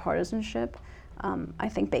bit of bipartisanship. I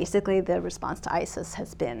think basically the response to ISIS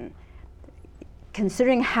has been,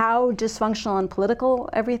 considering how dysfunctional and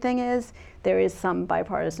political everything is, there is some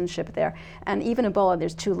bipartisanship there. And even Ebola,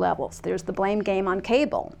 there's two levels. There's the blame game on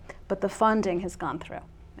cable, but the funding has gone through.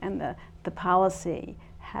 And the policy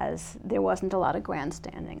there wasn't a lot of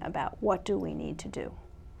grandstanding about what do we need to do.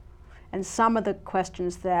 And some of the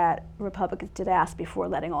questions that Republicans did ask before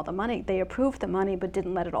letting all the money, they approved the money but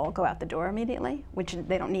didn't let it all go out the door immediately, which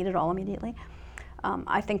they don't need it all immediately.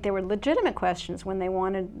 I think there were legitimate questions when they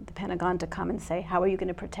wanted the Pentagon to come and say, how are you going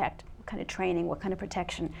to protect? What kind of training? What kind of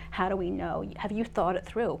protection? How do we know? Have you thought it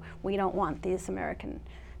through? We don't want these American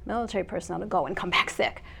military personnel to go and come back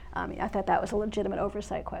sick. I thought that was a legitimate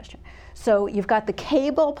oversight question. So you've got the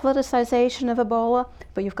cable politicization of Ebola,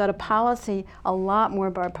 but you've got a policy, a lot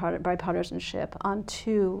more bipartisanship on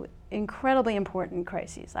two incredibly important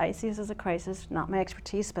crises. ISIS is a crisis, not my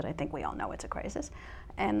expertise, but I think we all know it's a crisis.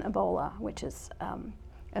 And Ebola, which is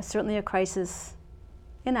certainly a crisis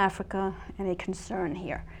in Africa and a concern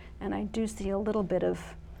here. And I do see a little bit of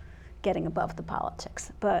getting above the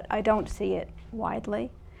politics, but I don't see it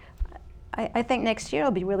widely. I think next year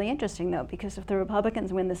will be really interesting, though, because if the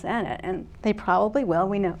Republicans win the Senate, and they probably will,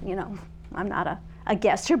 we know, I'm not a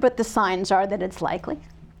guesser, but the signs are that it's likely,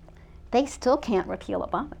 they still can't repeal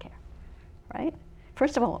Obamacare, right?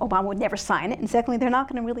 First of all, Obama would never sign it, and secondly, they're not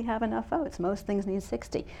going to really have enough votes. Most things need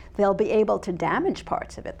 60. They'll be able to damage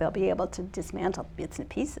parts of it. They'll be able to dismantle bits and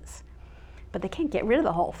pieces. But they can't get rid of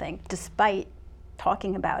the whole thing, despite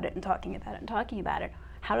talking about it and talking about it and talking about it.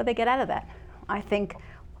 How do they get out of that? I think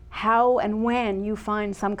how and when you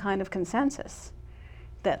find some kind of consensus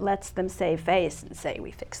that lets them save face and say,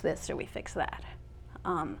 we fix this or we fix that.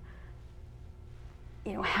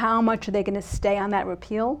 How much are they going to stay on that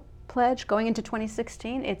repeal pledge going into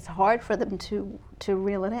 2016? It's hard for them to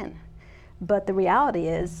reel it in. But the reality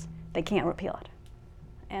is they can't repeal it.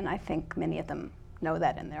 And I think many of them know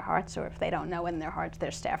that in their hearts, or if they don't know it in their hearts,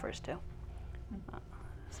 their staffers do.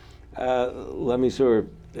 Let me sort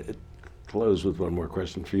of close with one more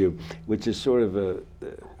question for you, which is sort of a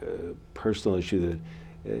personal issue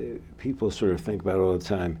that people sort of think about all the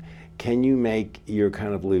time. Can you make your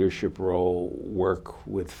kind of leadership role work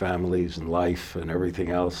with families and life and everything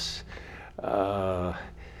else?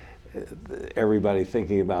 Everybody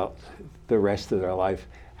thinking about the rest of their life.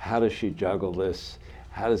 How does she juggle this?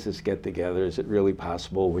 How does this get together? Is it really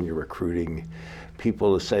possible when you're recruiting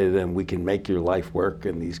people to say to them, we can make your life work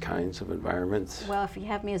in these kinds of environments? Well, if you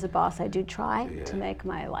have me as a boss, I do try to make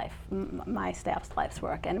my staff's lives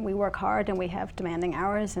work. And we work hard and we have demanding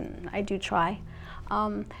hours, and I do try.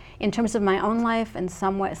 In terms of my own life, in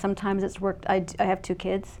some way, sometimes it's worked. I have 2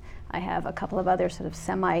 kids. I have a couple of other sort of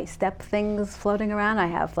semi-step things floating around. I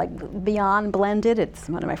have like beyond blended. It's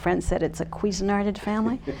one of my friends said it's a Cuisinarted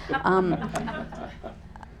family.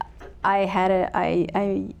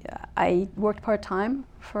 I worked part-time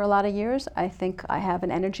for a lot of years. I think I have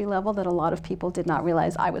an energy level that a lot of people did not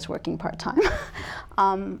realize I was working part-time.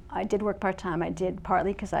 I did work part-time. I did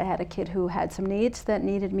partly because I had a kid who had some needs that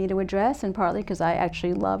needed me to address, and partly because I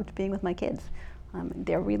actually loved being with my kids.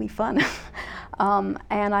 They're really fun.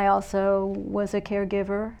 And I also was a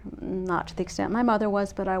caregiver, not to the extent my mother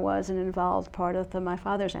was, but I was an involved part of my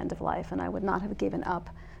father's end of life, and I would not have given up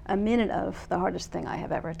a minute of the hardest thing I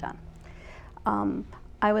have ever done.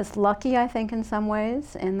 I was lucky, I think, in some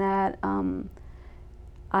ways, in that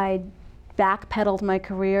I backpedaled my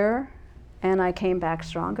career and I came back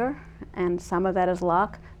stronger. And some of that is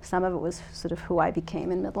luck. Some of it was sort of who I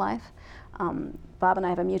became in midlife. Bob and I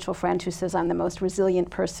have a mutual friend who says I'm the most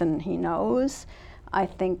resilient person he knows. I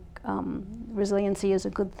think resiliency is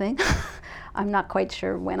a good thing. I'm not quite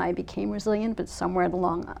sure when I became resilient, but somewhere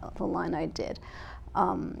along the line I did.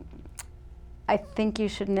 I think you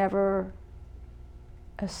should never,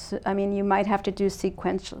 you might have to do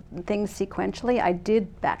things sequentially. I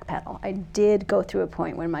did backpedal. I did go through a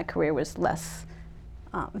point when my career was less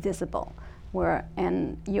visible,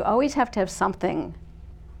 and you always have to have something.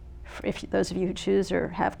 If those of you who choose or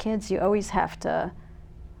have kids, you always have to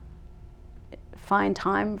find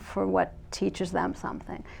time for what teaches them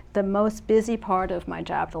something. The most busy part of my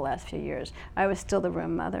job the last few years, I was still the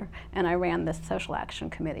room mother, and I ran the social action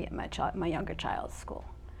committee at my younger child's school,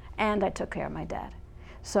 and I took care of my dad.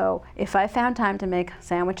 So if I found time to make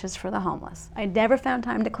sandwiches for the homeless, I never found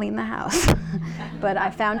time to clean the house, but I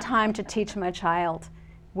found time to teach my child,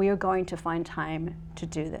 we are going to find time to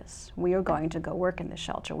do this. We are going to go work in this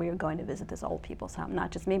shelter. We are going to visit this old people's home. Not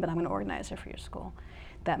just me, but I'm an organizer for your school.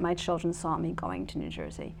 That my children saw me going to New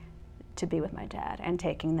Jersey to be with my dad and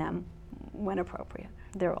taking them when appropriate.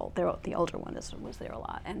 The older one was there a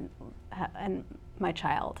lot, and my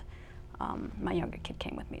child, my younger kid,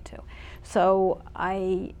 came with me too. So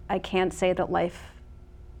I can't say that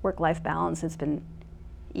work-life balance has been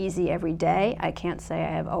easy every day. I can't say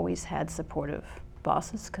I have always had supportive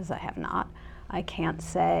bosses, because I have not. I can't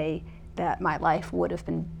say that my life would have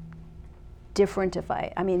been different if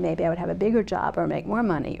maybe I would have a bigger job or make more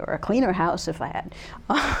money or a cleaner house if I had,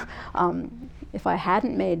 if I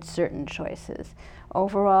hadn't made certain choices.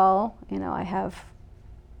 Overall, I have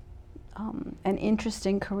an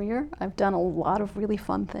interesting career. I've done a lot of really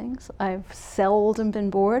fun things. I've seldom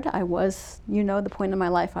been bored. I was, the point in my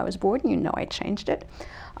life I was bored, and I changed it.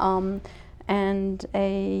 And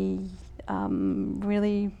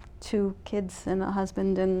really 2 kids and a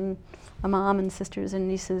husband and a mom and sisters and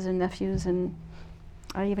nieces and nephews, and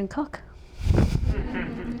I even cook.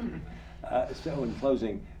 So in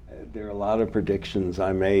closing, there are a lot of predictions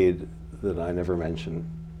I made that I never mentioned,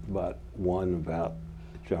 but one about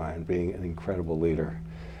Joanne being an incredible leader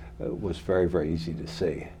was very, very easy to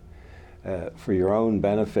see. For your own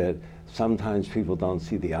benefit, sometimes people don't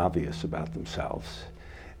see the obvious about themselves,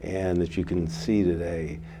 and that you can see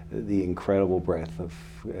today the incredible breadth of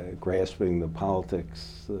grasping the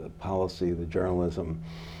politics, the policy, the journalism,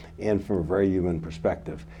 and from a very human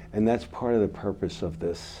perspective. And that's part of the purpose of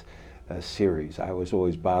this series. I was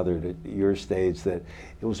always bothered at your stage that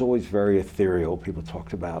it was always very ethereal. People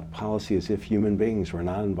talked about policy as if human beings were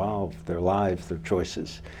not involved, their lives, their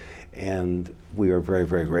choices. And we are very,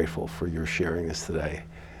 very grateful for your sharing this today.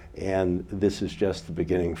 And this is just the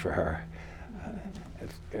beginning for her.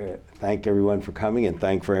 Thank everyone for coming, and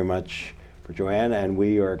thank very much for Joanne. And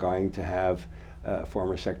we are going to have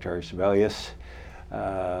former Secretary Sebelius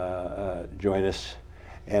join us,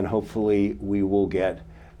 and hopefully we will get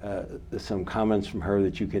some comments from her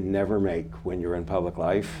that you can never make when you're in public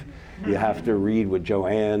life. You have to read what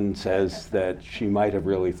Joanne says that she might have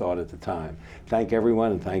really thought at the time. Thank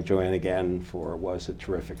everyone, and thank Joanne again for it was a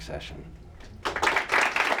terrific session.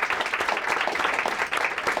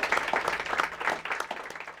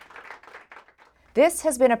 This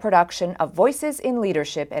has been a production of Voices in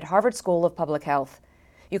Leadership at Harvard School of Public Health.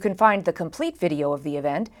 You can find the complete video of the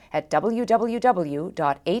event at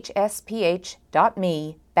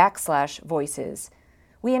www.hsph.me/voices.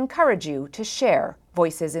 We encourage you to share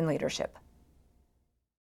Voices in Leadership.